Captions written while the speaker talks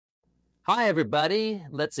Hi, everybody.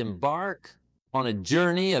 Let's embark on a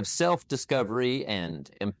journey of self-discovery and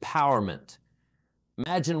empowerment.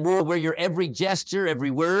 Imagine a world where your every gesture,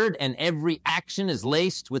 every word, and every action is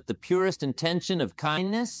laced with the purest intention of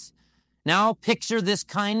kindness. Now picture this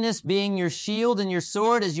kindness being your shield and your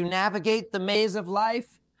sword as you navigate the maze of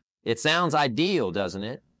life. It sounds ideal, doesn't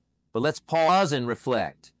it? But let's pause and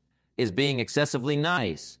reflect. Is being excessively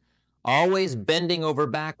nice, always bending over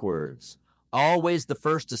backwards, always the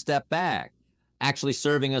first to step back, actually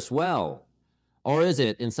serving us well? Or is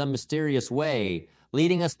it, in some mysterious way,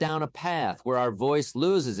 leading us down a path where our voice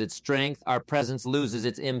loses its strength, our presence loses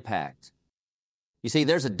its impact? You see,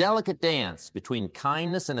 there's a delicate dance between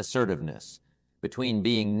kindness and assertiveness, between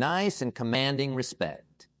being nice and commanding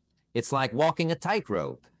respect. It's like walking a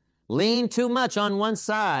tightrope. Lean too much on one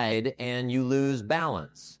side and you lose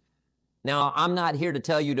balance. Now, I'm not here to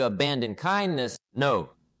tell you to abandon kindness.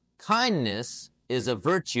 No, kindness is a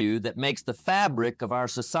virtue that makes the fabric of our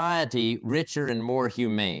society richer and more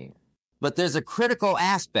humane. But there's a critical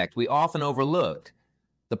aspect we often overlook: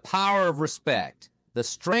 the power of respect, the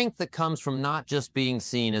strength that comes from not just being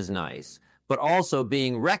seen as nice, but also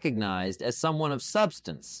being recognized as someone of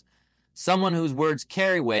substance, someone whose words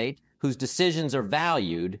carry weight, whose decisions are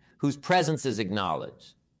valued, whose presence is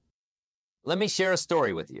acknowledged. Let me share a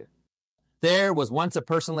story with you. There was once a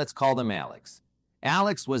person, let's call them Alex.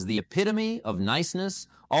 Alex was the epitome of niceness,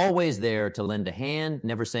 always there to lend a hand,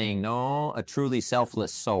 never saying no, a truly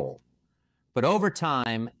selfless soul. But over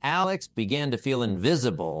time, Alex began to feel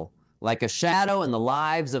invisible, like a shadow in the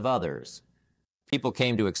lives of others. People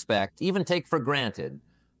came to expect, even take for granted,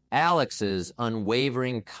 Alex's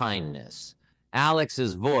unwavering kindness.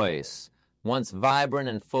 Alex's voice, once vibrant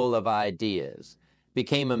and full of ideas,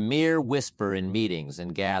 became a mere whisper in meetings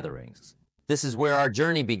and gatherings. This is where our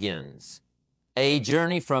journey begins. A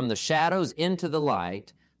journey from the shadows into the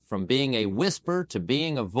light, from being a whisper to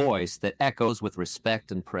being a voice that echoes with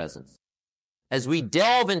respect and presence. As we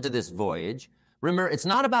delve into this voyage, remember, it's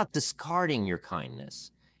not about discarding your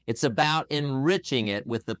kindness. It's about enriching it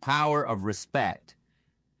with the power of respect.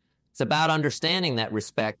 It's about understanding that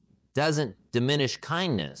respect doesn't diminish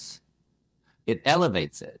kindness. It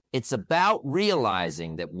elevates it. It's about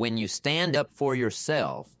realizing that when you stand up for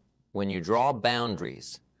yourself, when you draw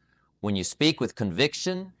boundaries, when you speak with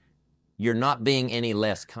conviction, you're not being any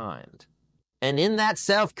less kind. And in that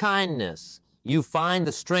self-kindness, you find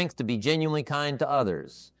the strength to be genuinely kind to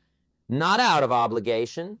others, not out of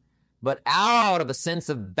obligation, but out of a sense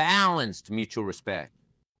of balanced mutual respect.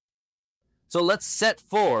 So let's set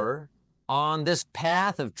forward on this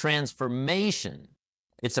path of transformation.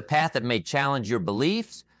 It's a path that may challenge your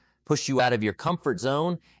beliefs, push you out of your comfort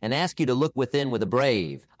zone, and ask you to look within with a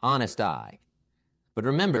brave, honest eye. But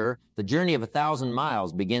remember, the journey of 1,000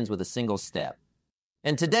 miles begins with a single step.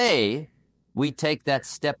 And today, we take that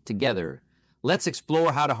step together. Let's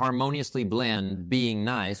explore how to harmoniously blend being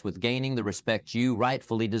nice with gaining the respect you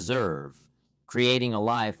rightfully deserve, creating a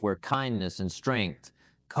life where kindness and strength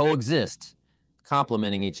coexist,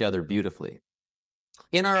 complementing each other beautifully.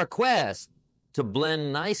 In our quest to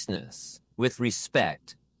blend niceness with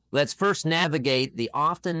respect, let's first navigate the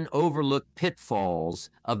often overlooked pitfalls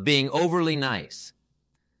of being overly nice.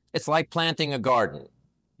 It's like planting a garden.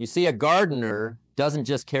 You see, a gardener doesn't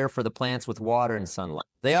just care for the plants with water and sunlight.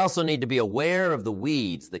 They also need to be aware of the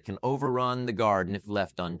weeds that can overrun the garden if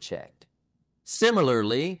left unchecked.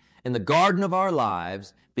 Similarly, in the garden of our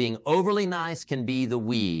lives, being overly nice can be the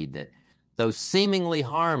weed that, though seemingly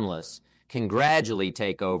harmless, can gradually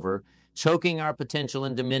take over, choking our potential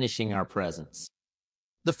and diminishing our presence.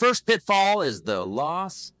 The first pitfall is the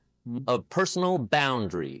loss of personal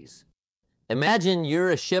boundaries. Imagine you're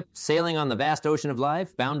a ship sailing on the vast ocean of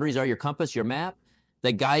life. Boundaries are your compass, your map.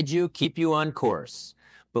 They guide you, keep you on course.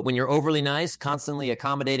 But when you're overly nice, constantly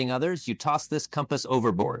accommodating others, you toss this compass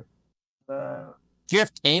overboard.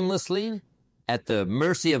 Drift aimlessly at the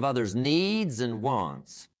mercy of others' needs and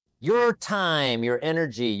wants. Your time, your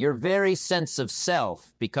energy, your very sense of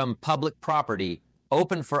self become public property,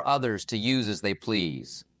 open for others to use as they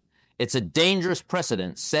please. It's a dangerous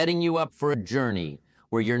precedent, setting you up for a journey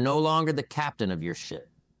where you're no longer the captain of your ship.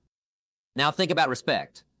 Now think about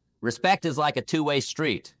respect. Respect is like a two-way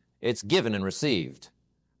street. It's given and received.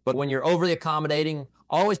 But when you're overly accommodating,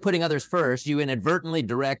 always putting others first, you inadvertently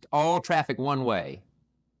direct all traffic one way.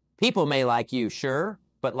 People may like you, sure,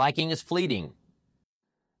 but liking is fleeting.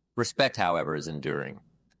 Respect, however, is enduring.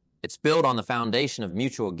 It's built on the foundation of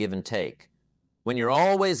mutual give and take. When you're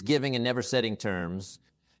always giving and never setting terms,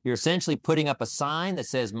 you're essentially putting up a sign that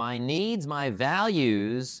says, my needs, my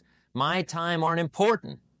values, my time aren't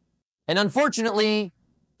important. And unfortunately,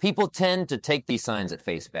 people tend to take these signs at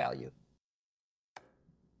face value.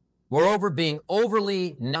 Moreover, being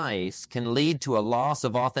overly nice can lead to a loss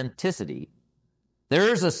of authenticity.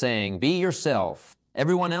 There's a saying, be yourself.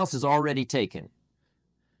 Everyone else is already taken.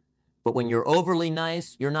 But when you're overly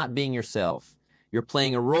nice, you're not being yourself. You're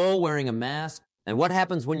playing a role wearing a mask. And what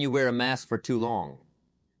happens when you wear a mask for too long?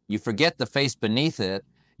 You forget the face beneath it.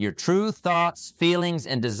 Your true thoughts, feelings,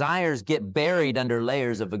 and desires get buried under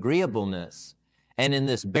layers of agreeableness. And in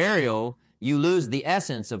this burial, you lose the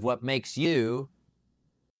essence of what makes you.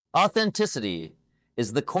 Authenticity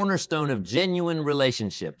is the cornerstone of genuine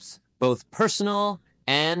relationships, both personal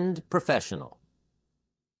and professional.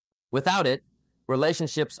 Without it,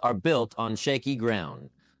 relationships are built on shaky ground,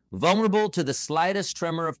 vulnerable to the slightest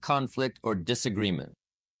tremor of conflict or disagreement.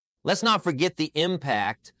 Let's not forget the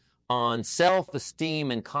impact on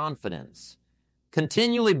self-esteem and confidence.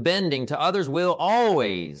 Continually bending to others' will,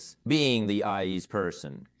 always being the I.E.'s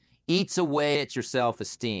person, eats away at your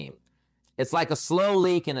self-esteem. It's like a slow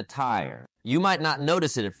leak in a tire. You might not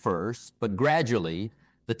notice it at first, but gradually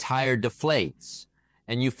the tire deflates,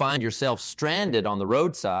 and you find yourself stranded on the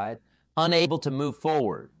roadside, unable to move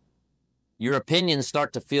forward. Your opinions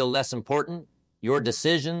start to feel less important, your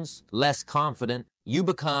decisions less confident. You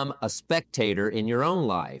become a spectator in your own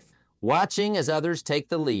life, watching as others take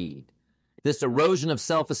the lead. This erosion of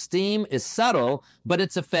self-esteem is subtle, but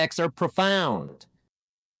its effects are profound.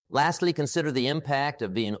 Lastly, consider the impact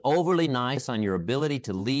of being overly nice on your ability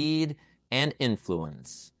to lead and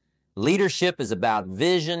influence. Leadership is about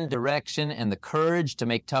vision, direction, and the courage to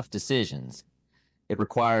make tough decisions. It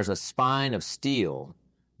requires a spine of steel,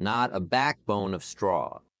 not a backbone of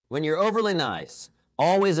straw. When you're overly nice,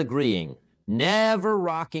 always agreeing, never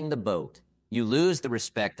rocking the boat, you lose the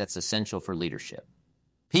respect that's essential for leadership.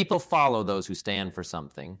 People follow those who stand for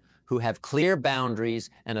something, who have clear boundaries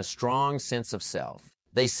and a strong sense of self.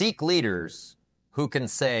 They seek leaders who can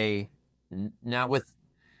say, now with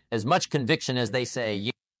as much conviction as they say,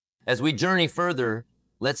 yes. As we journey further,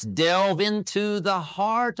 let's delve into the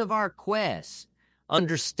heart of our quest,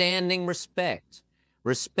 understanding respect.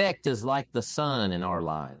 Respect is like the sun in our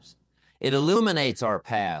lives. It illuminates our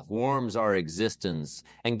path, warms our existence,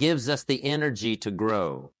 and gives us the energy to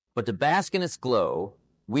grow. But to bask in its glow,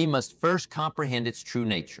 we must first comprehend its true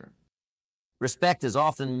nature. Respect is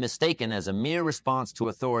often mistaken as a mere response to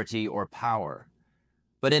authority or power.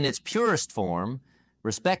 But in its purest form,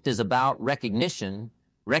 respect is about recognition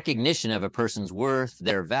of a person's worth,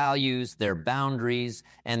 their values, their boundaries,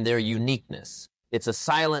 and their uniqueness. It's a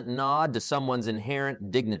silent nod to someone's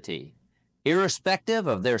inherent dignity, irrespective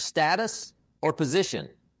of their status or position.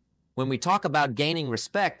 When we talk about gaining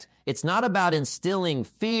respect, it's not about instilling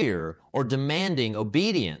fear or demanding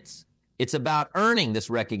obedience. It's about earning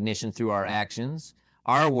this recognition through our actions,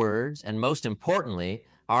 our words, and most importantly,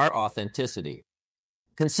 our authenticity.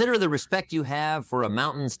 Consider the respect you have for a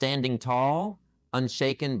mountain standing tall,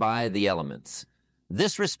 unshaken by the elements.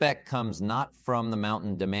 This respect comes not from the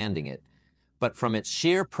mountain demanding it, but from its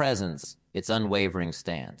sheer presence, its unwavering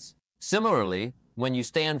stance. Similarly, when you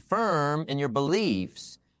stand firm in your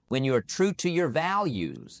beliefs, when you are true to your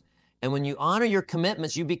values, and when you honor your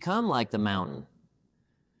commitments, you become like the mountain.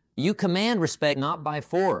 You command respect not by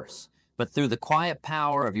force, but through the quiet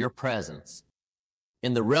power of your presence.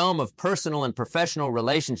 In the realm of personal and professional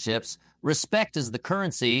relationships, respect is the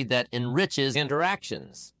currency that enriches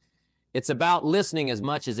interactions. It's about listening as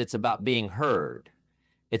much as it's about being heard.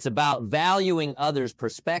 It's about valuing others'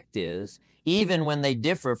 perspectives, even when they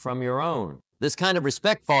differ from your own. This kind of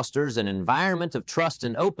respect fosters an environment of trust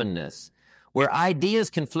and openness, where ideas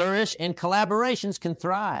can flourish and collaborations can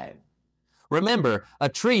thrive. Remember, a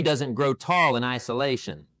tree doesn't grow tall in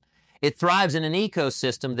isolation. It thrives in an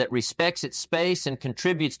ecosystem that respects its space and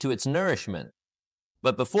contributes to its nourishment.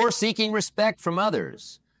 But before seeking respect from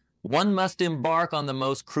others, one must embark on the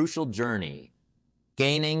most crucial journey,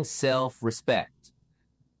 gaining self-respect.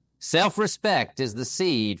 Self-respect is the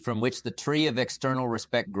seed from which the tree of external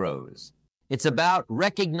respect grows. It's about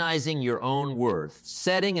recognizing your own worth,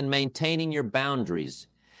 setting and maintaining your boundaries,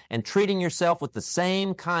 and treating yourself with the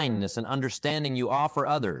same kindness and understanding you offer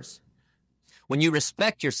others. When you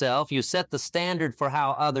respect yourself, you set the standard for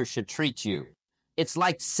how others should treat you. It's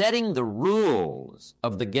like setting the rules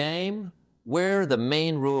of the game where the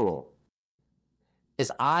main rule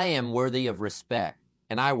is I am worthy of respect,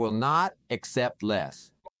 and I will not accept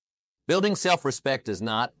less. Building self-respect is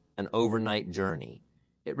not an overnight journey.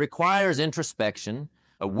 It requires introspection,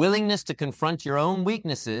 a willingness to confront your own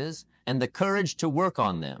weaknesses, and the courage to work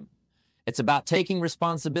on them. It's about taking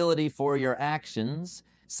responsibility for your actions,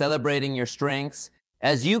 celebrating your strengths.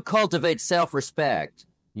 As you cultivate self-respect,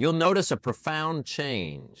 you'll notice a profound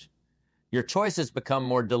change. Your choices become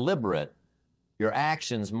more deliberate. your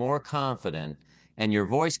actions more confident, and your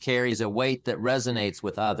voice carries a weight that resonates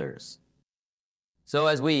with others. So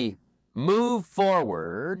as we move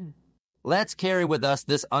forward, let's carry with us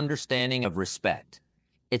this understanding of respect.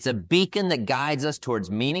 It's a beacon that guides us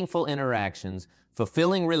towards meaningful interactions,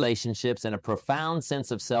 fulfilling relationships, and a profound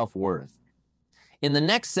sense of self-worth. In the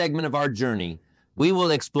next segment of our journey, we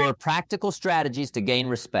will explore practical strategies to gain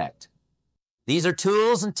respect. These are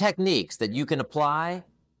tools and techniques that you can apply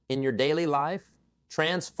in your daily life,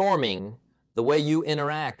 transforming the way you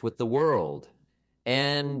interact with the world,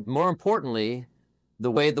 and more importantly,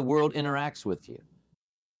 the way the world interacts with you.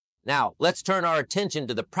 Now, let's turn our attention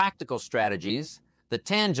to the practical strategies, the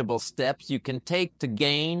tangible steps you can take to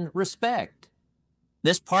gain respect.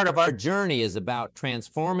 This part of our journey is about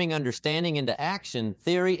transforming understanding into action,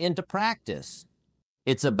 theory into practice.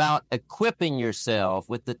 It's about equipping yourself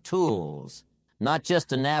with the tools, not just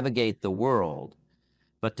to navigate the world,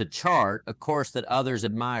 but to chart a course that others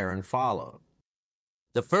admire and follow.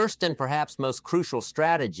 The first and perhaps most crucial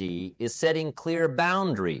strategy is setting clear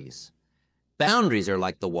boundaries. Boundaries are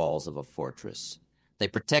like the walls of a fortress. They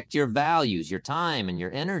protect your values, your time, and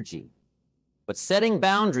your energy. But setting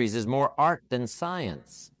boundaries is more art than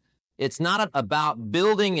science. It's not about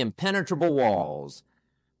building impenetrable walls,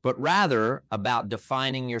 but rather about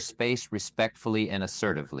defining your space respectfully and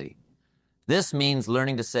assertively. This means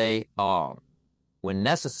learning to say, when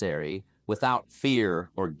necessary, without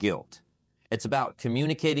fear or guilt. It's about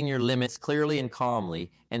communicating your limits clearly and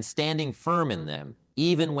calmly and standing firm in them,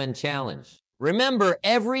 even when challenged. Remember,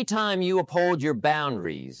 every time you uphold your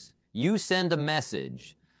boundaries, you send a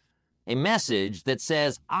message that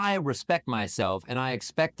says, I respect myself and I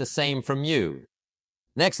expect the same from you.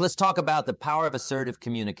 Next, let's talk about the power of assertive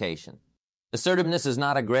communication. Assertiveness is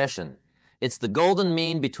not aggression. It's the golden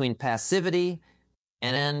mean between passivity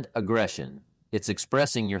and aggression. It's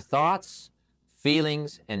expressing your thoughts,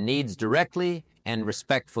 feelings, and needs directly and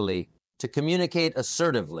respectfully. To communicate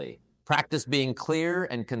assertively, practice being clear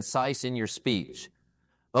and concise in your speech.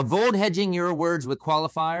 Avoid hedging your words with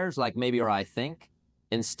qualifiers like maybe or I think.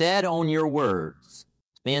 Instead, own your words.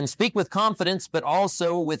 And speak with confidence, but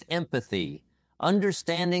also with empathy,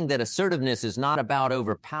 understanding that assertiveness is not about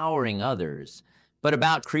overpowering others, but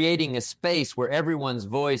about creating a space where everyone's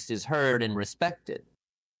voice is heard and respected.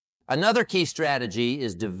 Another key strategy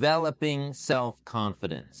is developing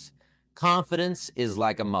self-confidence. Confidence is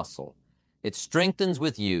like a muscle. It strengthens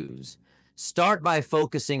with use. Start by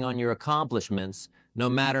focusing on your accomplishments, no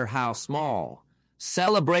matter how small.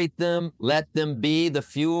 Celebrate them. Let them be the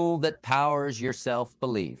fuel that powers your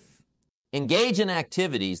self-belief. Engage in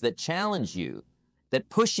activities that challenge you, that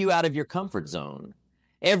push you out of your comfort zone.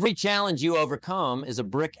 Every challenge you overcome is a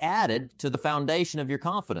brick added to the foundation of your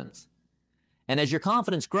confidence. And as your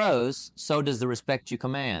confidence grows, so does the respect you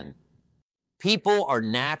command. People are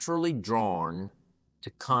naturally drawn to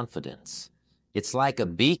confidence. It's like a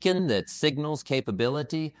beacon that signals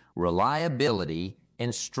capability, reliability,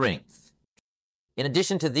 and strength. In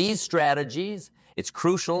addition to these strategies, it's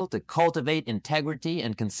crucial to cultivate integrity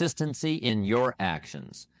and consistency in your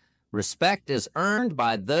actions. Respect is earned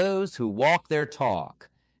by those who walk their talk,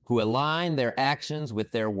 who align their actions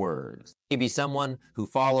with their words. Maybe someone who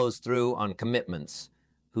follows through on commitments,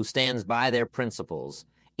 who stands by their principles,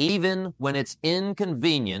 even when it's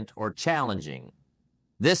inconvenient or challenging.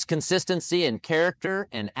 This consistency in character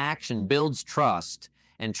and action builds trust,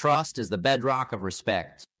 and trust is the bedrock of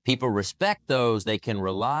respect. People respect those they can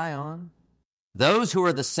rely on, those who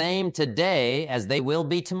are the same today as they will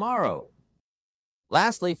be tomorrow.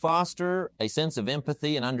 Lastly, foster a sense of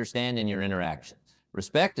empathy and understanding in your interactions.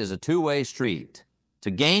 Respect is a two-way street. To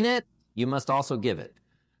gain it, you must also give it.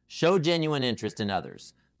 Show genuine interest in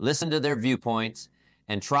others. Listen to their viewpoints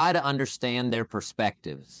and try to understand their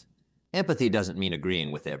perspectives. Empathy doesn't mean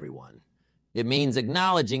agreeing with everyone. It means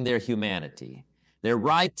acknowledging their humanity, their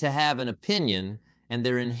right to have an opinion, and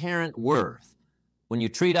their inherent worth. When you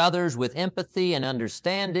treat others with empathy and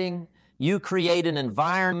understanding, you create an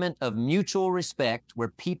environment of mutual respect where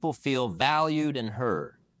people feel valued and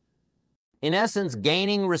heard. In essence,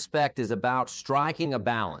 gaining respect is about striking a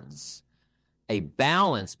balance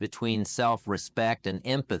between self-respect and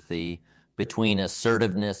empathy, between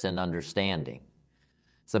assertiveness and understanding.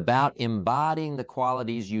 It's about embodying the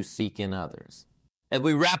qualities you seek in others. As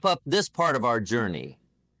we wrap up this part of our journey,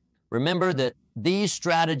 remember that these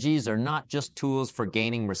strategies are not just tools for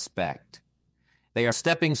gaining respect. They are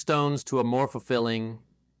stepping stones to a more fulfilling,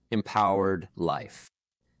 empowered life.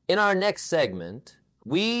 In our next segment,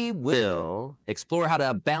 we will explore how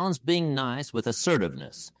to balance being nice with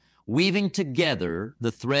assertiveness, weaving together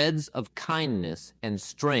the threads of kindness and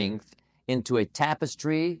strength into a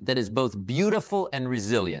tapestry that is both beautiful and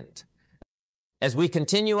resilient. As we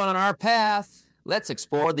continue on our path, let's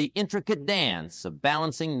explore the intricate dance of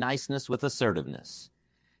balancing niceness with assertiveness.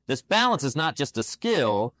 This balance is not just a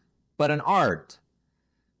skill, but an art.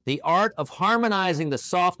 The art of harmonizing the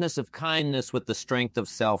softness of kindness with the strength of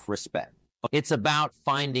self-respect. It's about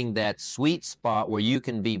finding that sweet spot where you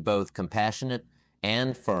can be both compassionate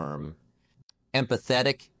and firm,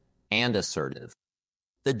 empathetic and assertive.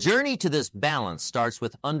 The journey to this balance starts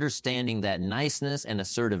with understanding that niceness and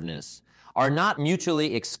assertiveness are not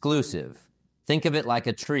mutually exclusive. Think of it like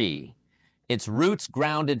a tree. Its roots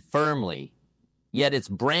grounded firmly, yet its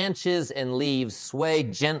branches and leaves sway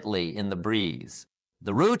gently in the breeze.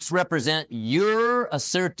 The roots represent your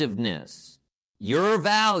assertiveness, your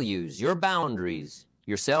values, your boundaries,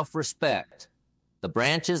 your self-respect. The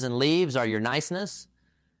branches and leaves are your niceness,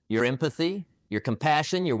 your empathy, your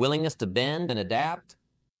compassion, your willingness to bend and adapt.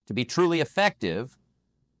 To be truly effective,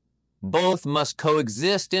 both must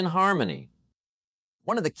coexist in harmony.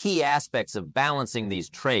 One of the key aspects of balancing these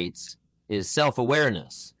traits is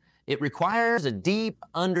self-awareness. It requires a deep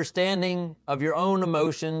understanding of your own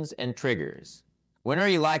emotions and triggers. When are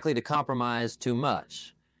you likely to compromise too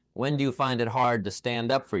much? When do you find it hard to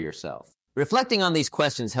stand up for yourself? Reflecting on these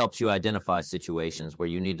questions helps you identify situations where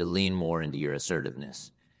you need to lean more into your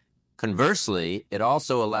assertiveness. Conversely, it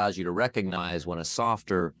also allows you to recognize when a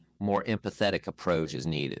softer, more empathetic approach is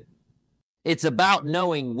needed. It's about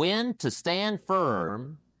knowing when to stand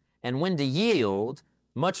firm and when to yield,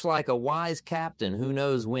 much like a wise captain who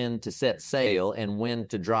knows when to set sail and when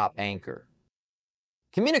to drop anchor.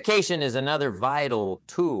 Communication is another vital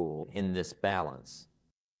tool in this balance.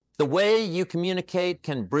 The way you communicate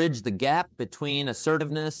can bridge the gap between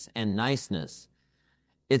assertiveness and niceness.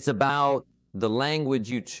 It's about the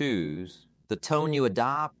language you choose, the tone you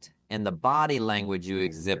adopt, and the body language you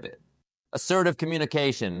exhibit. Assertive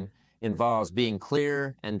communication involves being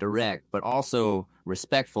clear and direct, but also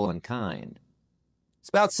respectful and kind. It's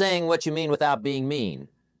about saying what you mean without being mean.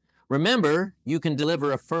 Remember, you can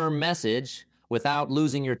deliver a firm message without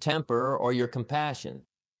losing your temper or your compassion.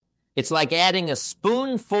 It's like adding a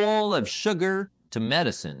spoonful of sugar to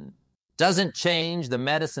medicine. Doesn't change the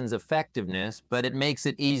medicine's effectiveness, but it makes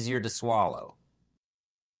it easier to swallow.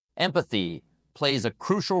 Empathy plays a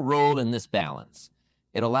crucial role in this balance.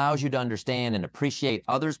 It allows you to understand and appreciate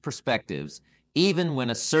others' perspectives, even when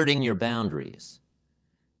asserting your boundaries.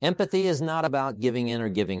 Empathy is not about giving in or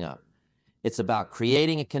giving up. It's about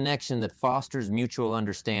creating a connection that fosters mutual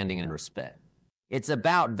understanding and respect. It's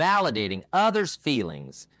about validating others'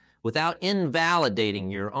 feelings without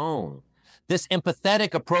invalidating your own. This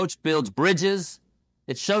empathetic approach builds bridges.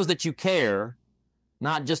 It shows that you care,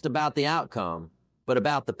 not just about the outcome, but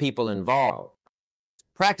about the people involved.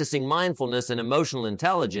 Practicing mindfulness and emotional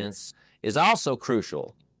intelligence is also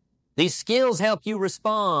crucial. These skills help you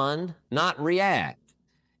respond, not react.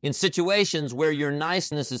 In situations where your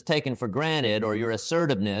niceness is taken for granted or your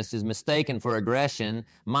assertiveness is mistaken for aggression,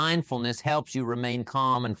 mindfulness helps you remain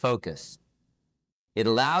calm and focused. It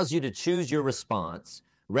allows you to choose your response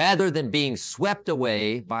rather than being swept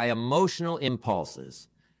away by emotional impulses.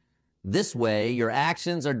 This way, your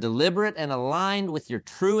actions are deliberate and aligned with your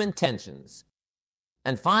true intentions.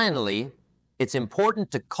 And finally, it's important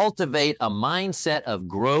to cultivate a mindset of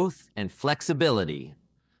growth and flexibility.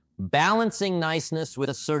 Balancing niceness with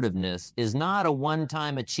assertiveness is not a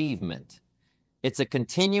one-time achievement. It's a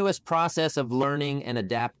continuous process of learning and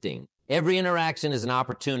adapting. Every interaction is an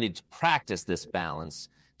opportunity to practice this balance,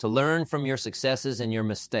 to learn from your successes and your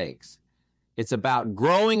mistakes. It's about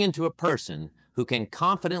growing into a person who can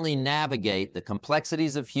confidently navigate the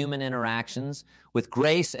complexities of human interactions with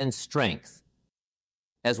grace and strength.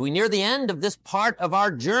 As we near the end of this part of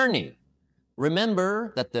our journey,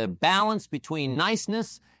 remember that the balance between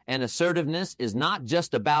niceness and assertiveness is not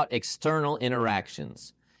just about external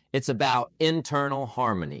interactions. It's about internal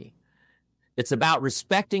harmony. It's about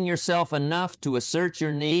respecting yourself enough to assert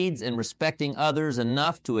your needs and respecting others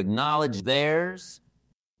enough to acknowledge theirs.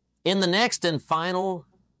 In the next and final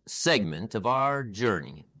segment of our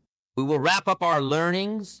journey, we will wrap up our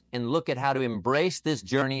learnings and look at how to embrace this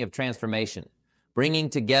journey of transformation, bringing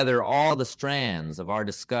together all the strands of our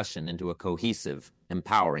discussion into a cohesive,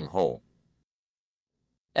 empowering whole.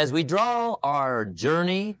 As we draw our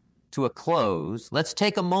journey to a close, let's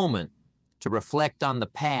take a moment to reflect on the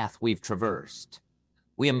path we've traversed.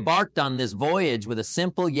 We embarked on this voyage with a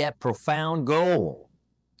simple yet profound goal: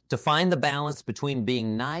 to find the balance between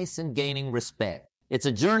being nice and gaining respect. It's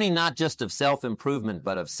a journey not just of self-improvement,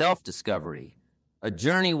 but of self-discovery, a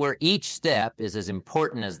journey where each step is as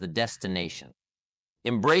important as the destination.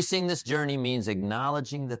 Embracing this journey means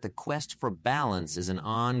acknowledging that the quest for balance is an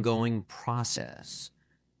ongoing process.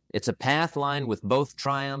 It's a path lined with both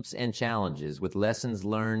triumphs and challenges, with lessons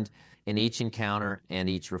learned in each encounter and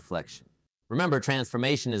each reflection. Remember,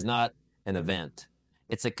 transformation is not an event.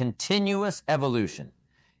 It's a continuous evolution.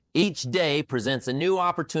 Each day presents a new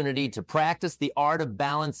opportunity to practice the art of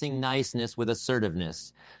balancing niceness with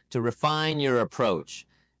assertiveness, to refine your approach,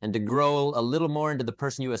 and to grow a little more into the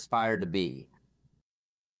person you aspire to be.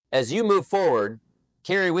 As you move forward,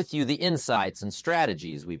 carry with you the insights and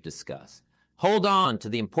strategies we've discussed. Hold on to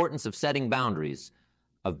the importance of setting boundaries,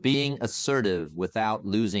 of being assertive without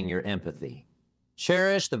losing your empathy.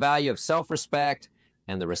 Cherish the value of self-respect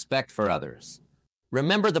and the respect for others.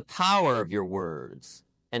 Remember the power of your words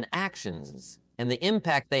and actions and the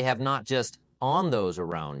impact they have not just on those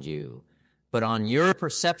around you, but on your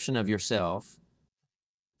perception of yourself.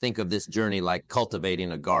 Think of this journey like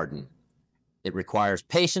cultivating a garden. It requires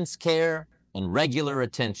patience, care, and regular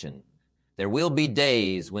attention. There will be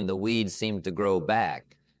days when the weeds seem to grow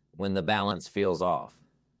back, when the balance feels off.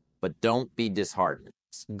 But don't be disheartened.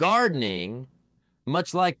 Gardening,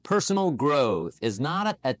 much like personal growth, is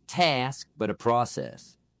not a task, but a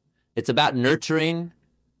process. It's about nurturing,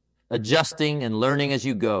 adjusting, and learning as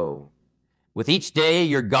you go. With each day,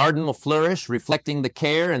 your garden will flourish, reflecting the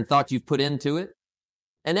care and thought you've put into it.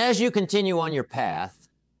 And as you continue on your path,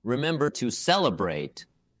 remember to celebrate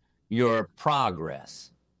your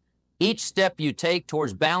progress. Each step you take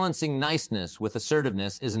towards balancing niceness with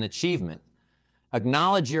assertiveness is an achievement.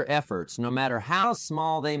 Acknowledge your efforts, no matter how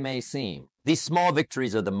small they may seem. These small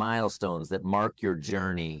victories are the milestones that mark your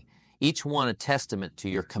journey, each one a testament to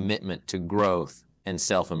your commitment to growth and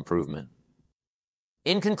self-improvement.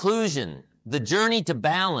 In conclusion, the journey to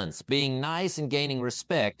balance, being nice and gaining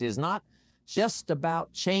respect, is not just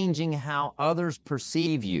about changing how others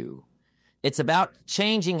perceive you. It's about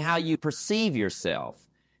changing how you perceive yourself.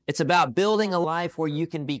 It's about building a life where you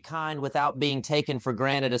can be kind without being taken for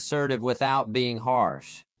granted, assertive without being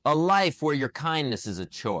harsh. A life where your kindness is a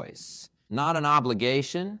choice, not an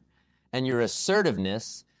obligation, and your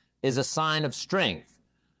assertiveness is a sign of strength,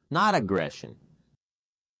 not aggression.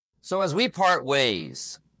 So as we part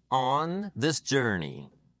ways on this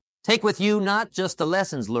journey, take with you not just the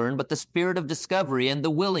lessons learned, but the spirit of discovery and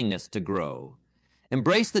the willingness to grow.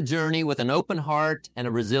 Embrace the journey with an open heart and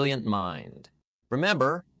a resilient mind.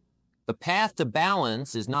 Remember, the path to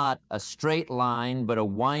balance is not a straight line, but a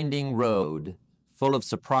winding road full of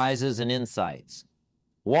surprises and insights.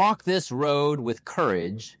 Walk this road with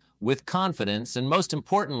courage, with confidence, and most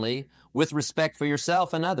importantly, with respect for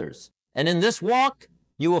yourself and others. And in this walk,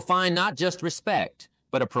 you will find not just respect,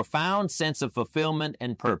 but a profound sense of fulfillment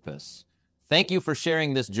and purpose. Thank you for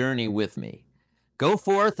sharing this journey with me. Go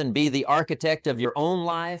forth and be the architect of your own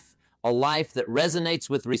life, a life that resonates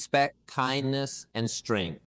with respect, kindness, and strength.